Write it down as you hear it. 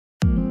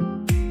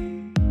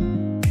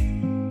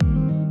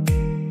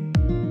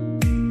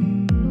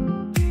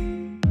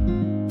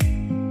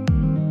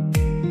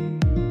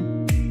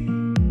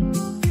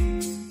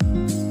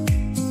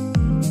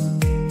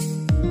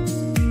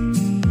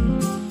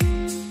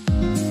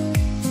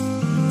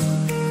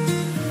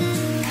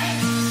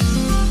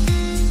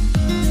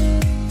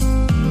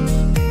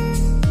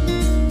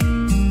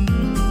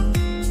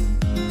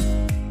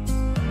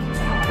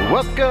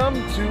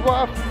Welcome to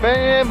our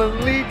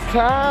family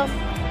time.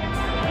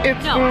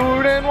 It's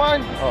food and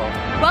wine. Oh.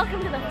 Welcome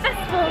to the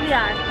Festival of the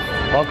Arts.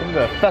 Welcome to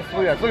the Festival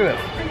of the Arts. Look at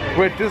this.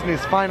 We're at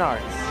Disney's Fine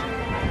Arts.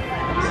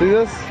 See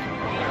this?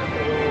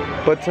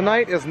 But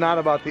tonight is not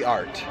about the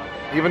art.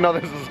 Even though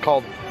this is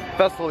called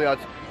Festival of the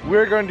Arts,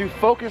 we're going to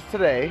focus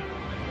today.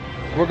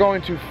 We're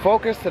going to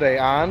focus today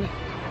on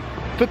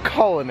the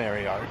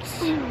culinary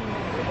arts.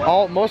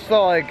 Most of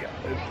the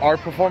art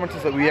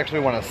performances that we actually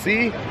want to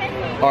see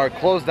are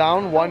closed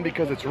down. One,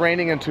 because it's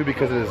raining, and two,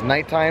 because it is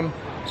nighttime.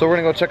 So we're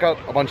gonna go check out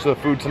a bunch of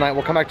the food tonight.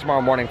 We'll come back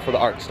tomorrow morning for the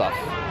art stuff.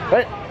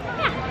 Right?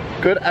 Yeah.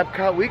 Good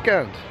EPCOT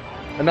weekend.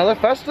 Another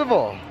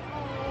festival.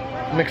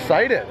 I'm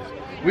excited.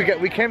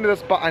 We came to this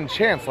spot on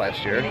chance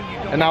last year,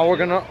 and now we're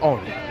gonna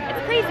own it.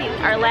 It's crazy.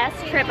 Our last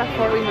trip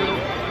before we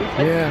moved.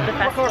 Yeah. The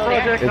festival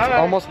there. It's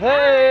almost,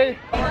 hey!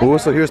 Oh,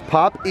 so here's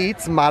Pop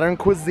Eats Modern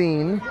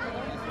Cuisine.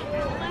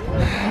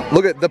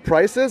 Look at the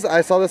prices.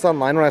 I saw this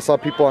online when I saw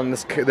people on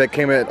this that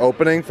came at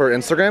opening for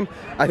Instagram.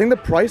 I think the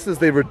prices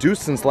they've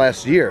reduced since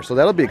last year, so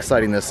that'll be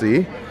exciting to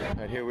see.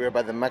 Right here we are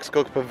by the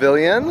Mexico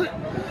Pavilion.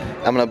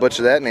 I'm gonna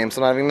butcher that name,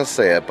 so I'm not even gonna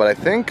say it, but I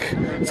think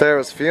Sarah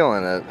was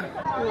feeling it.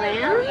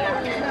 Lamb,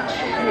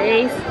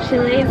 chiles, paste,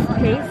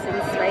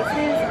 and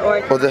spices,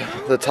 or... Well,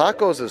 the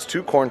tacos is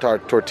 2 corn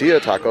tortilla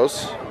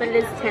tacos. But it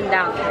is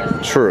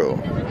 $10. True.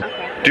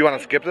 Okay. Do you want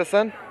to skip this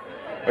then?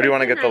 Or do you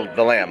want to get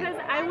the lamb? Because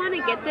I want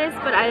to get this,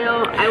 but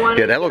I want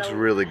to... Yeah, that looks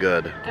really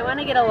good. I want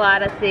to get a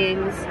lot of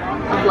things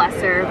of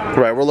lesser.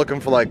 Right, we're looking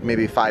for like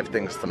maybe 5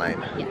 things tonight.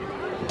 Yeah.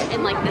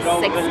 In like the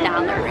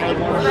 $6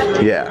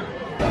 range. Yeah.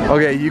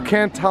 Okay, you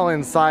can't tell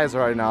in size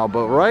right now,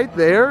 but right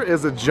there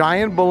is a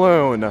giant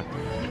balloon.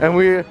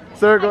 And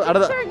Sarah goes out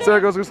of that.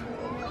 Sarah goes,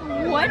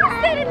 what is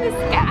that in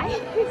the sky?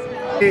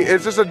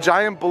 It's just a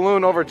giant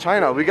balloon over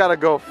China. We gotta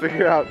go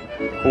figure out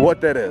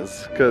what that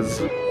is, because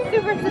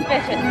super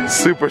suspicious.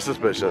 Super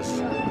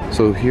suspicious.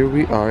 So here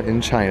we are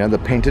in China, the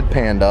painted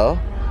panda.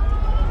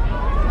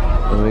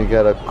 And we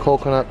got a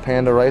coconut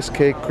panda rice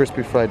cake,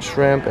 crispy fried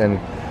shrimp, and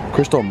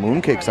crystal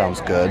moon cake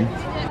sounds good.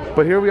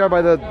 But here we are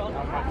by the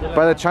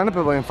China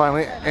Pavilion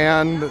finally,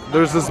 and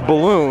there's this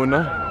balloon,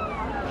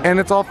 and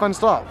it's all fun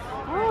stuff.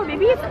 Oh,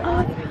 maybe it's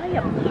probably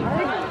a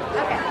party.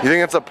 Okay. You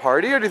think it's a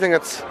party, or do you think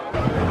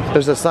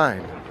there's a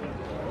sign?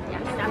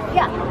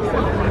 Yeah.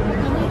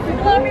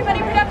 Hello everybody,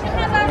 production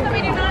has off, so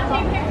we do not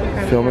take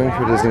pictures. Filming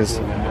for Disney's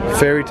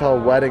Fairy Tale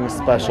Wedding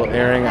Special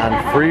airing on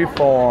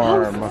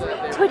Freeform.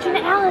 Twitch and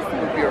Allison.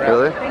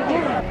 Really?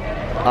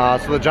 Yeah.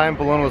 So the giant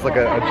balloon was like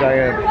a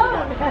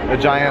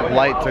giant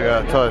light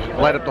to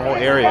light up the whole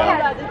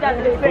area.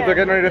 But they're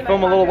getting ready to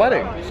film a little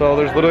wedding. So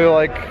there's literally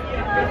like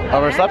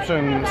a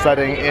reception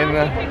setting in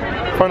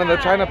front of the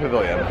China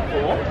Pavilion.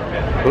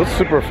 It looks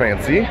super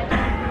fancy.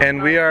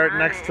 And we are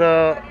next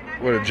to,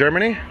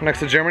 Germany? Next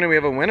to Germany we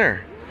have a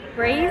winner.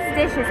 Braised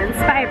dishes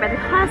inspired by the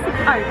classic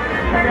art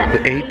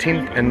of the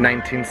 18th and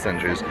 19th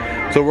centuries.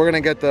 So we're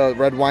gonna get the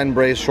red wine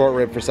braised short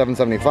rib for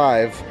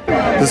 $7.75.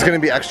 This is gonna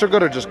be extra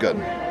good or just good?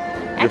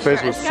 Your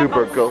face was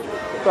super good.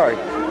 Sorry.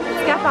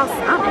 It's got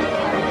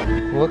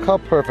balsamic. Look how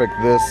perfect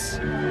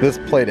this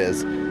plate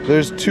is.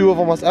 There's 2 of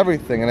almost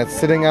everything, and it's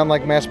sitting on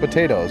like mashed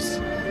potatoes.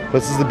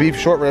 This is the beef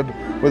short rib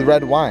with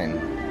red wine.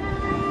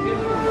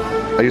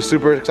 Are you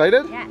super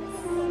excited? Yes.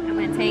 I'm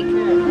gonna take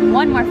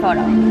one more photo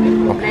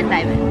and then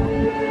dive in.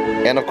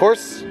 And of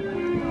course,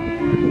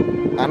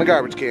 on a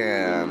garbage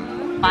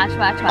can. Watch.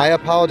 I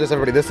apologize,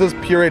 everybody. This is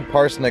pureed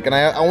parsnip, and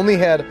I only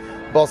had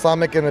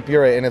balsamic in the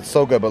puree, and it's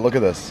so good. But look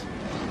at this.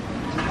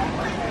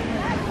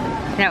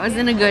 That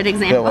wasn't a good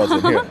example. That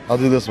wasn't. Here, I'll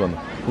do this one.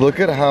 Look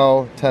at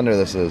how tender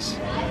this is.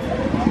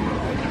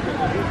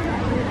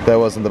 That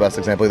wasn't the best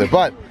example either.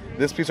 But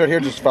this piece right here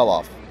just fell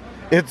off.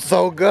 It's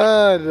so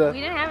good.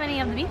 We didn't have any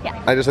of the beef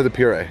yet. I just had the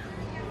puree.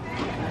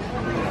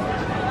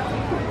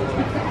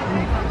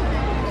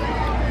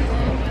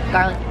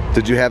 Garlic.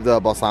 Did you have the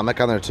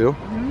balsamic on there too?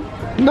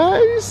 Mm-hmm.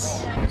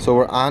 Nice. So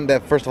we're on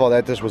that. First of all,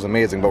 that dish was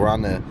amazing. But we're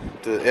on to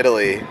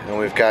Italy, and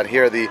we've got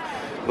here the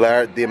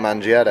L'Art di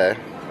Mangiare.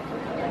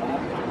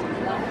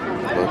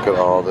 Look at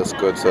all this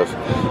good stuff.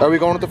 Are we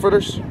going with the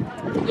fritters?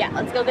 Yeah,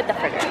 let's go get the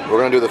fritters. We're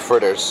gonna do the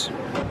fritters.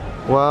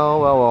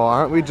 Well,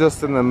 aren't we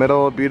just in the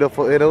middle of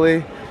beautiful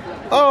Italy?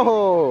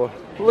 Oh,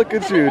 look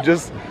at you,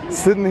 just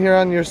sitting here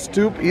on your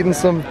stoop eating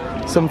some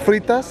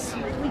fritas.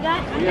 We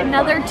got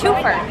another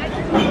twofer.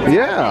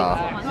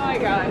 Yeah.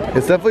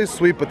 It's definitely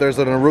sweet, but there's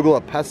an arugula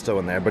pesto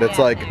in there, but it's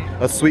like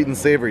a sweet and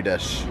savory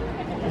dish.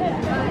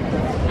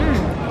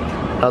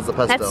 How's the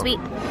pesto? That's sweet.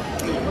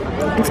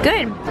 It's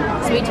good.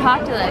 So we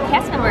talked to the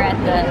cast member at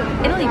the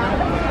Italy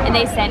booth, and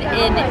they said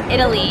in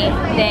Italy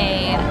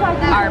they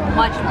are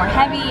much more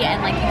heavy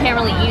and like you can't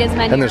really eat as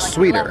many. And they're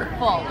sweeter.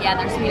 Full. Yeah,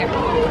 they're sweeter.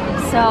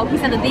 So he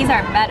said that these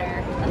are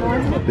better than the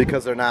ones.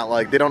 Because they're not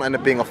like, they don't end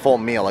up being a full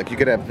meal. Like you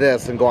could have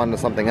this and go on to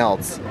something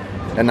else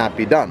and not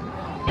be done.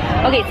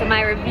 Okay, so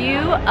my review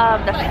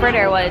of the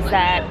fritter was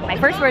that, my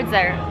first words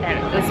are that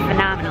it was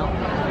phenomenal,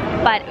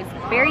 but it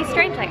was very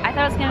strange. Like I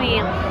thought it was gonna be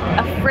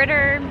a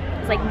fritter,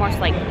 it's like more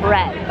like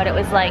bread, but it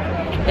was like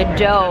the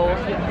dough,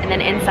 and then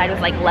inside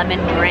was like lemon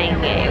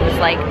meringue. It was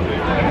like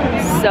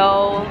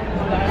so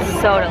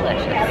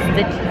delicious.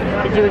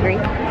 Did you agree?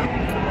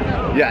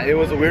 Yeah, it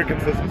was a weird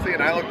consistency,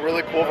 and I look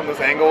really cool from this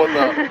angle with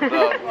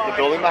the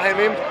building behind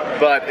me,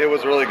 but it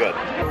was really good.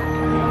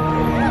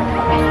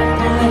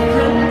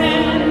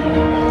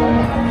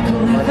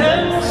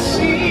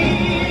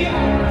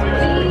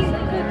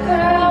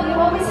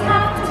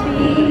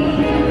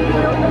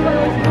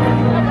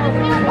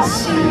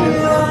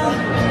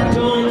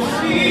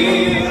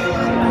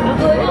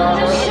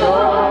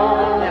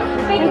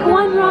 Make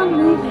one wrong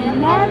move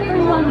and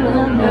everyone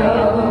will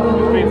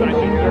know.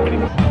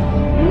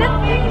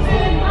 Nothing's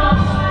in my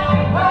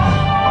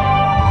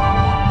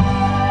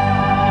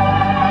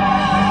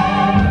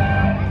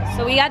way.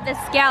 So we got the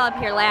scallop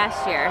here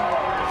last year.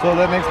 So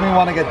that makes me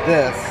want to get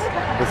this.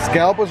 The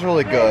scallop was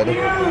really good,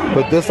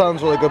 but this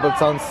sounds really good, but it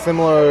sounds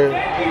similar,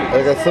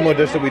 like a similar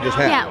dish that we just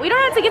had. Yeah, we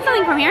don't have to get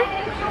something from here.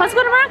 Let's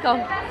go to Morocco.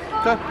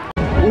 Okay.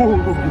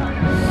 Ooh.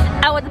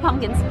 Out with the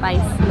pumpkin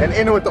spice. And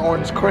in with the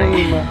orange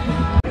cream.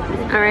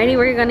 Alrighty,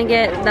 we're gonna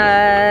get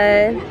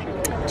the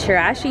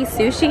chirashi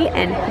sushi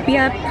and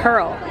hipia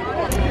pearl.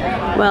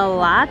 Well,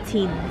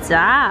 lati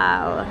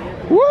dal.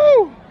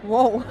 Woo!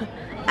 Whoa.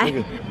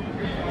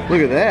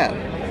 Look at that.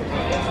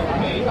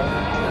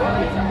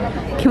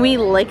 Can we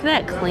lick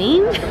that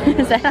clean?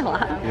 Is that a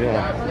lot?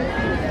 Yeah.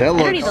 That I don't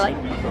looks. need to like.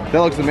 That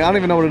looks to me. I don't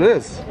even know what it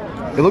is.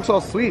 It looks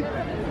all sweet.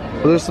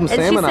 But there's some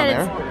salmon on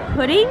there. It's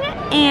pudding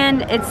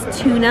and it's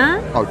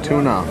tuna. Oh,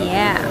 tuna.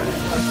 Yeah.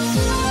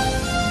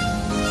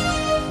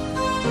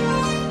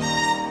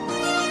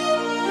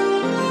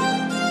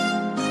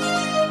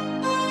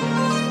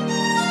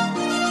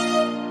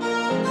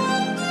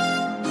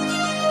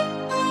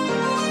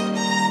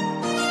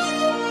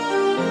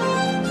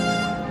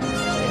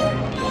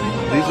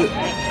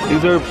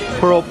 These are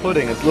pearl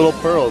pudding. It's little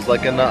pearls,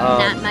 like in the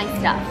Not my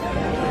stuff.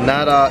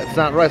 it's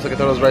not rice. Like I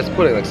thought it was rice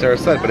pudding, like Sarah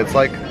said, but it's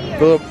like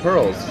little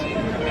pearls.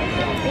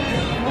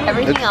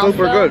 Everything It's else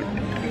super though, good.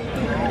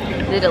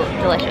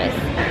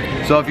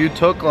 Delicious. So if you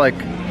took like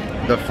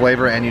the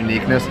flavor and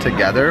uniqueness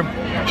together,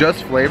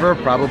 just flavor,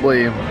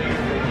 probably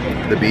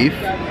the beef,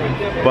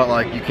 but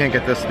like you can't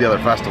get this at the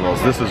other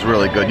festivals. This is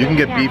really good. You can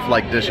get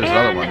beef-like dishes at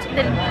other ones.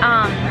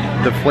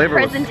 The flavor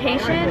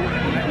presentation,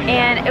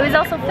 and it was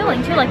also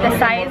filling too, like the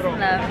size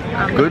and the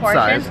good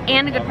portion, size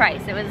and a good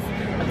price. It was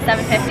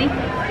 $7.50.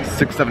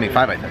 $6.75,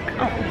 I think.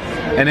 Oh.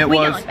 And it We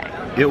was can look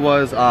back.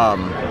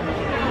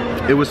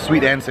 it was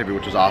sweet and savory,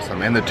 which was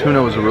awesome. And the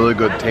tuna was a really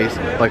good taste,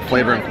 like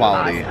flavor and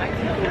quality.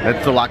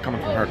 It's a lot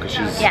coming from her because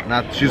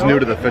she's new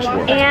to the fish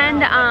world.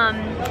 And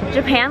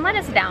Japan let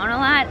us down a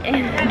lot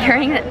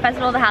during the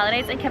Festival of the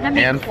Holidays. It kept on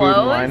being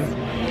closed.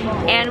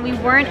 And we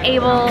weren't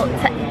able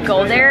to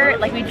go there.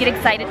 Like we'd get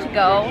excited to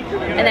go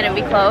and then it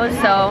would be closed,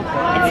 so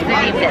it's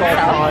redeemed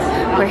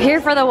itself. We're here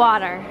for the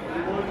water.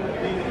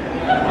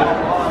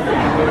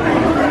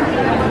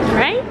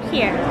 Right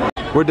here.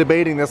 We're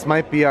debating this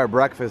might be our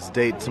breakfast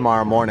date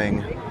tomorrow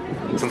morning,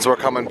 since we're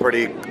coming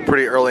pretty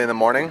early in the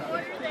morning.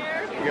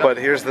 But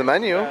here's the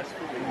menu.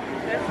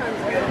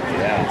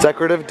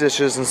 Decorative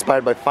dishes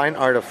inspired by fine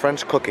art of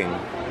French cooking.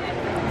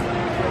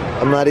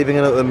 I'm not even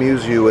going to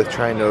amuse you with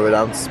trying to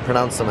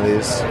pronounce some of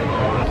these.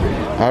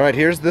 Alright,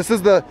 this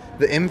is the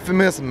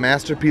infamous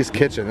Masterpiece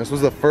Kitchen. This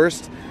was the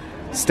first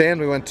stand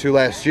we went to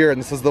last year, and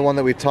this is the one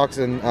that we talked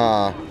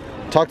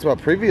about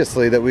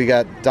previously, that we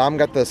got. Dom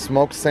got the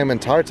smoked salmon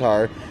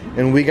tartare,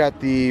 and we got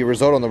the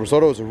risotto, and the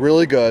risotto was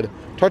really good.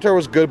 Tartare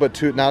was good,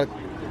 but not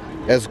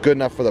as good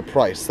enough for the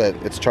price that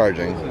it's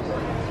charging.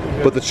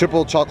 But the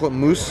triple chocolate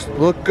mousse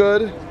looked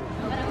good.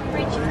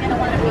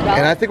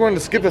 And I think we're going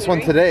to skip this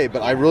one today,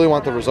 but I really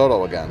want the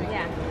risotto again.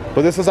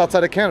 But this is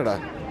outside of Canada.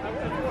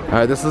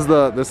 Alright, this is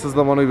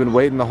the one we've been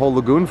waiting the whole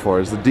lagoon for,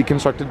 is the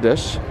deconstructed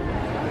dish.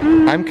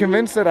 I'm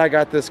convinced that I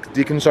got this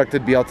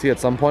deconstructed BLT at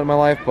some point in my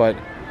life, but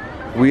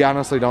we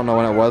honestly don't know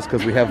when it was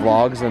because we have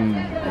vlogs and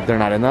they're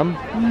not in them.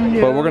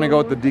 No. But we're gonna go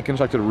with the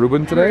deconstructed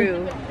Reuben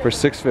today for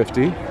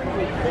 $6.50.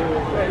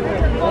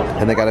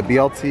 And they got a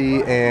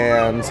BLT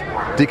and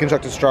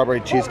deconstructed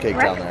strawberry cheesecake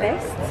down there.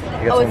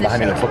 You got someone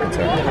behind me that's looking,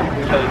 sir.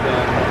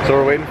 So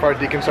we're waiting for our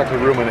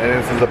deconstructed Reuben,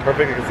 and this is a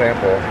perfect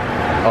example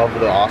of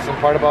the awesome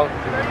part about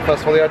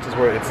Festival of the Arts, is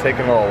where it's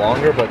taken a little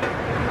longer, but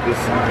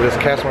this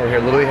cast member here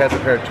literally has a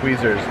pair of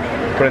tweezers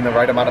putting the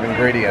right amount of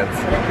ingredients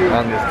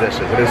on these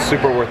dishes. It is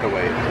super worth the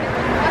wait.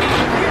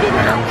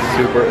 And I'm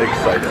super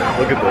excited.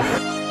 Look at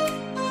this.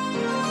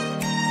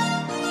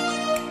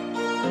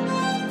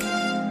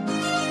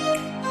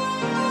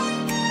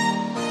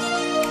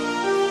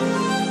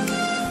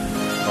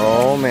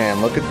 Oh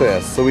man, look at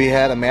this. So we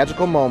had a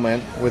magical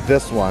moment with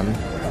this one,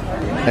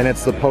 and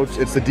it's the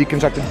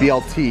deconstructed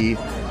BLT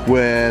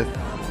with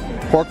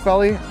pork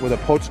belly with a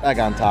poached egg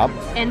on top.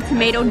 And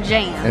tomato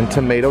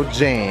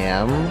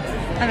jam.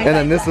 And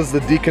then this is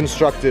the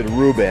deconstructed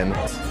Reuben.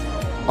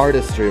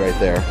 Artistry right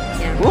there.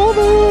 Yeah. Love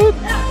it!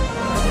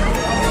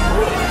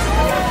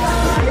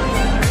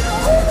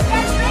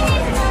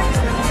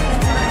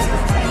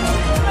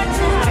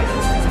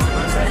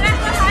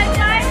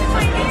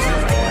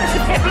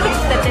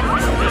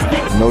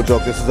 No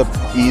joke, this is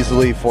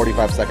easily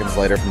 45 seconds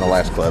later from the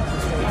last clip.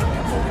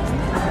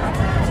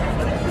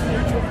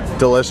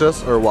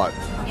 Delicious or what?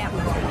 Yeah.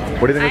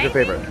 What do you think is your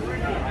favorite?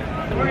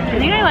 I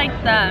think I like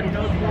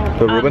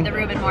the Reuben? The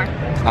Reuben more.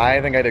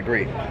 I think I'd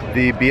agree.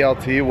 The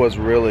BLT was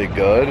really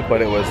good, but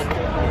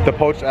the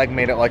poached egg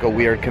made it like a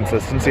weird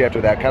consistency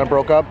after that kind of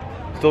broke up.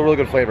 Still really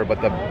good flavor,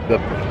 but the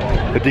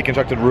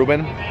deconstructed Reuben,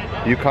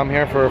 you come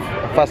here for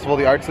Festival of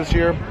the Arts this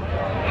year,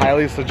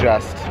 highly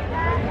suggest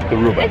the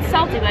Reuben. It's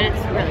salty, but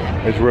it's really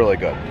good. It's really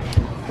good.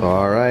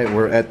 All right,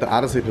 we're at the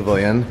Odyssey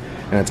Pavilion,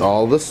 and it's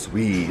all the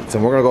sweets,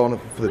 and we're gonna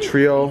go for the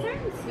trio. These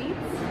aren't sweets.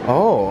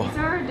 Oh. These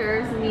are hors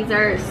d'oeuvres and these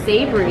are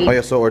savory. Oh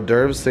yeah, so hors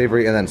d'oeuvres,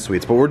 savory, and then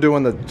sweets. But we're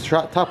doing the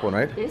top one,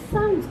 right? This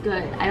sounds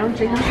good. I don't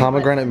drink them.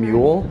 Pomegranate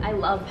mule? I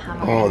love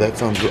pomegranate. Oh, that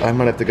sounds good. I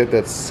might have to get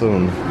that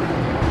soon.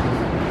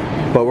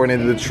 But we're gonna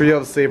do the trio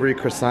of savory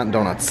croissant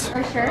donuts.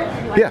 For sure?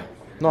 Yeah.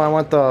 No, I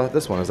want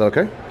this one. Is that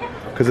okay?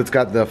 Because it's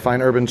got the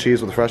fine urban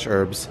cheese with fresh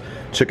herbs,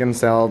 chicken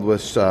salad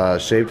with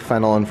shaved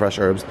fennel and fresh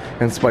herbs,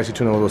 and spicy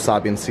tuna with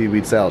wasabi and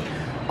seaweed salad.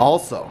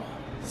 Also,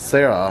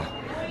 Sarah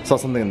saw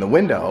something in the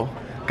window,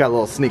 got a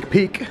little sneak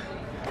peek.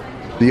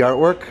 The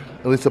artwork,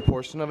 at least a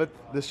portion of it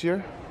this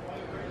year.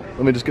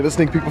 Let me just get a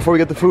sneak peek before we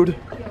get the food.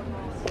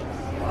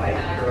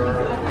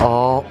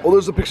 Oh,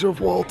 there's a picture of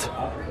Walt.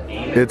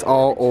 It's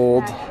all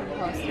old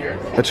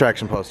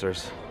attraction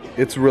posters.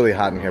 It's really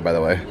hot in here, by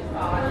the way.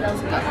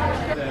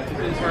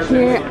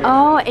 Here,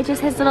 oh, it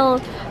just has little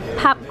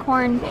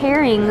popcorn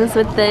pairings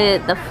with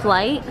the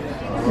flight.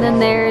 And then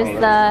there's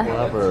the,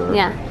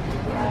 yeah,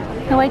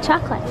 the white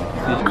chocolate.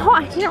 Oh,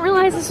 I didn't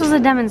realize this was a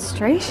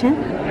demonstration.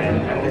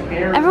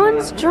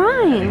 Everyone's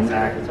drawing.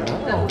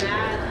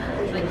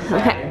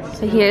 Okay,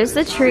 so here's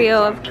the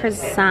trio of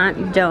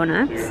croissant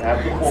donuts.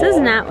 This is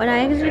not what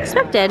I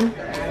expected.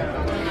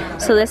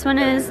 So this one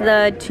is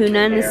the tuna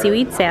and the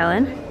seaweed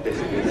salad.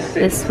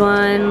 This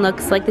one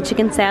looks like the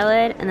chicken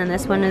salad, and then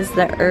this one is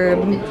the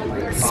herb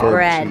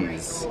spread.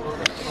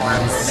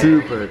 I'm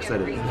super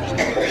excited.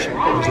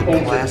 There's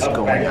a class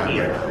going on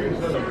right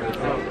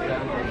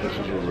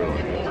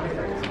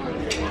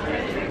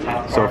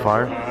now. So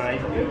far,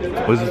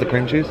 what is this, the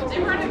cream cheese?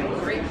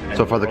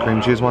 So far the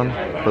cream cheese one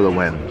for the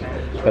win.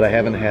 But I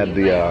haven't had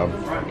the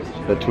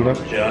tuna.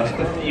 Just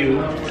a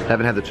few.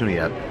 Haven't had the tuna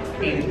yet.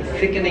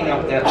 Thickening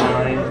up that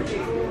line.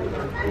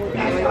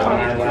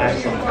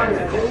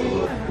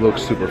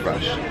 Looks super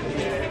fresh.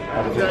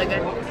 Really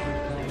good.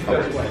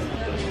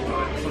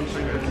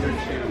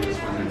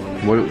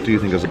 What do you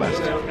think is the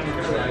best?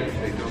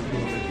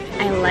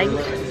 I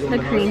liked the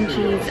cream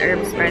cheese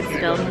herb spread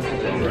still.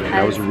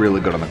 That was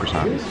really good on the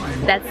croissants.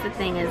 That's the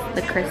thing, is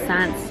the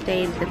croissant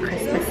stayed the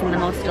crispest and the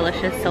most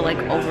delicious, so like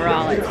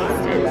overall it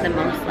tasted the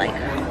most like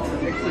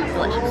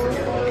delicious.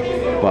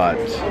 But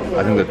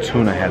I think the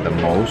tuna had the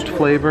most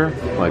flavor,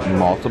 like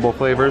multiple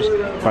flavors,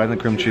 but I think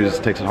the cream cheese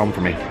takes it home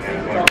for me.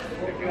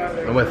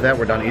 And with that,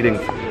 we're done eating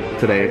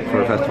today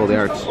for Festival of the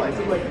Arts.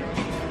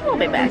 We'll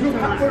be back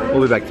tomorrow.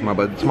 We'll be back tomorrow,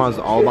 but tomorrow's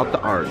all about the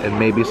art, and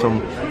maybe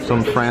some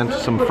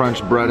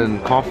French bread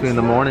and coffee in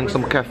the morning,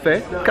 some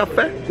café.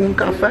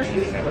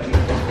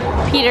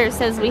 Peter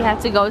says we have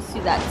to go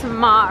see that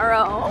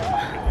tomorrow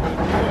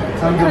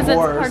because it's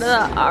part of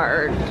the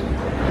art.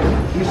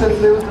 He said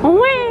today was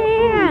Where?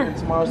 and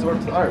tomorrow's the work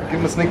of the art. Give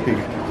him a sneak peek.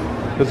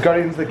 There's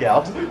Guardians of the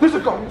Galaxy. There's a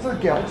Guardians of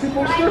the Galaxy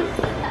poster.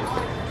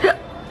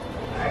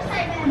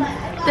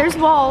 There's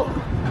Walt.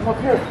 Come up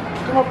here.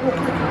 Come up here.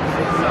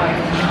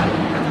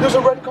 There's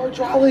a red car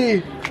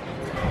trolley.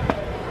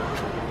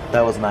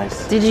 That was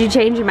nice. Did you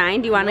change your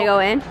mind? Do you want to go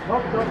in?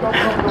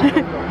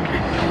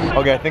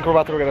 Okay, I think we're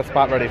about to go get a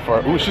spot ready for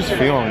it. Ooh, she's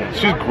feeling it.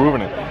 She's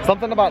grooving it.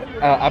 Something about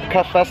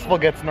EPCOT Festival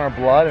gets in our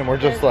blood, and we're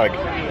just like,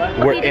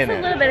 we're in Just it.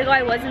 a little bit ago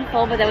I wasn't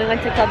full, but then we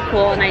went to Club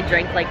Cool and I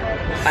drank like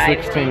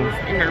 5 16. things,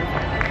 and now I'm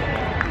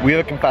full. We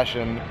have a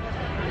confession.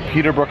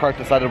 Peter Brookhart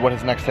decided what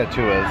his next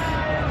tattoo is.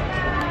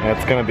 And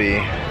it's gonna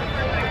be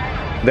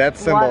that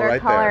symbol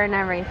right Watercolor there. and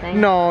everything.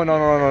 No.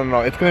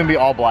 It's gonna be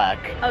all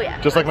black. Oh yeah.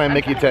 Just like my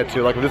Mickey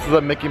tattoo. Like if this is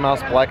a Mickey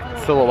Mouse black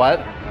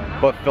silhouette,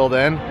 but filled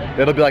in,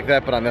 it'll be like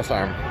that, but on this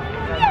arm.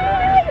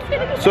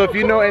 So if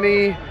you know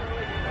any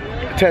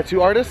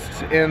tattoo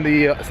artists in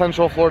the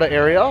Central Florida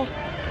area,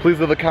 please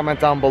leave a comment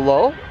down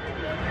below.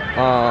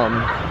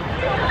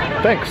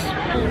 Thanks.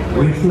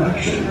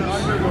 Reflections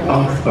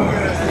of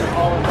Earth.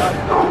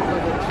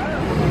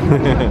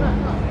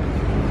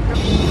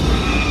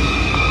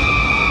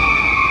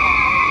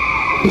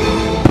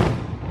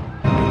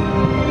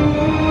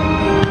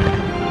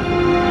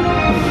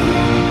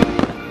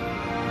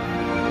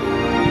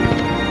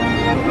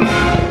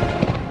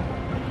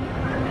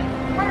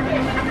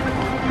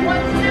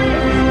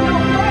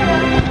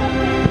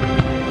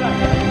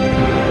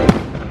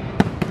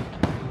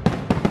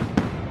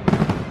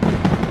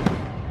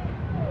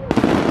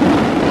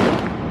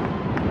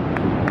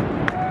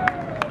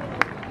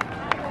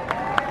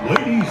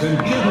 Ladies and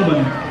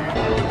gentlemen,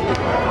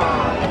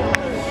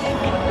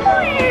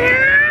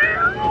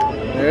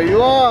 There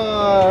you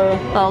are.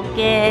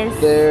 Focus.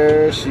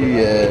 There she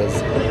is,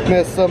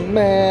 Miss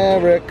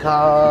America.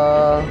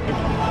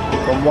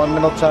 From one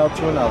middle child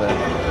to another.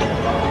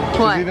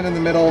 What? She's even in the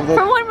middle of the...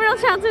 From one middle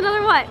child to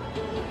another what?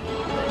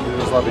 We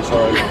just love each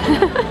other.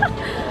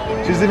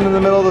 She's even in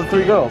the middle of the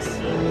three girls.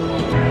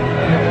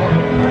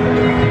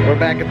 We're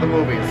back at the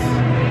movies.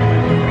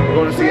 We're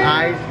going to see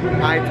I,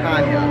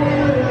 Tanya.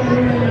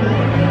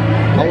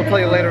 I will tell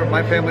you later,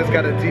 my family's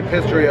got a deep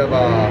history of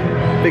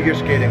figure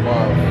skating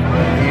love.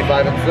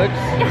 E5 and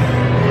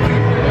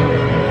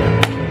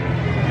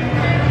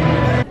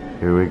 6.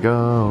 Here we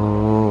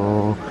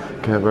go.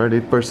 Get ready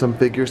for some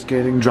figure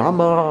skating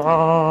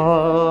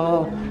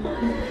drama.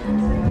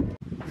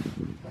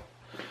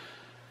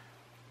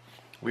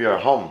 We are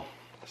home.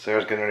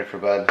 Sarah's getting ready for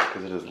bed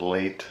because it is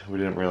late. We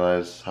didn't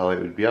realize how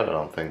late we'd be out, I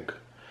don't think.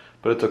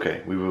 But it's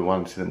okay. We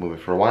wanted to see the movie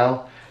for a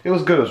while. It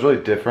was good. It was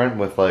really different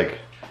with like,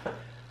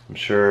 I'm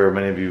sure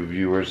many of you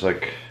viewers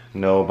like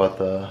know about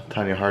the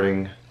Tanya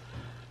Harding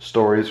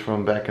stories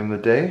from back in the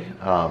day.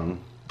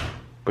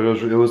 But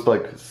it was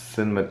like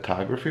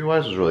cinematography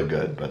wise, it was really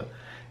good. But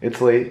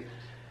it's late.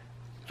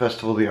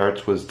 Festival of the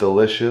Arts was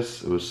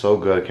delicious. It was so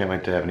good. I can't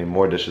wait to have any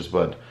more dishes.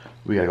 But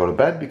we gotta go to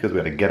bed because we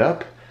gotta get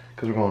up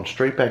because we're going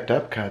straight back to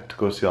EPCOT to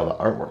go see all the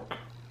artwork.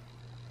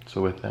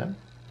 So with that,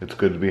 it's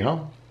good to be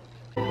home.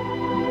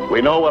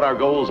 We know what our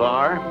goals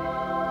are.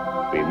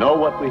 We know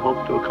what we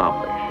hope to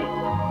accomplish.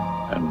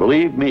 And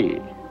believe me,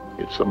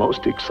 it's the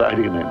most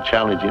exciting and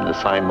challenging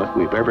assignment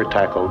we've ever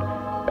tackled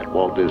at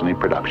Walt Disney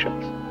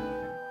Productions.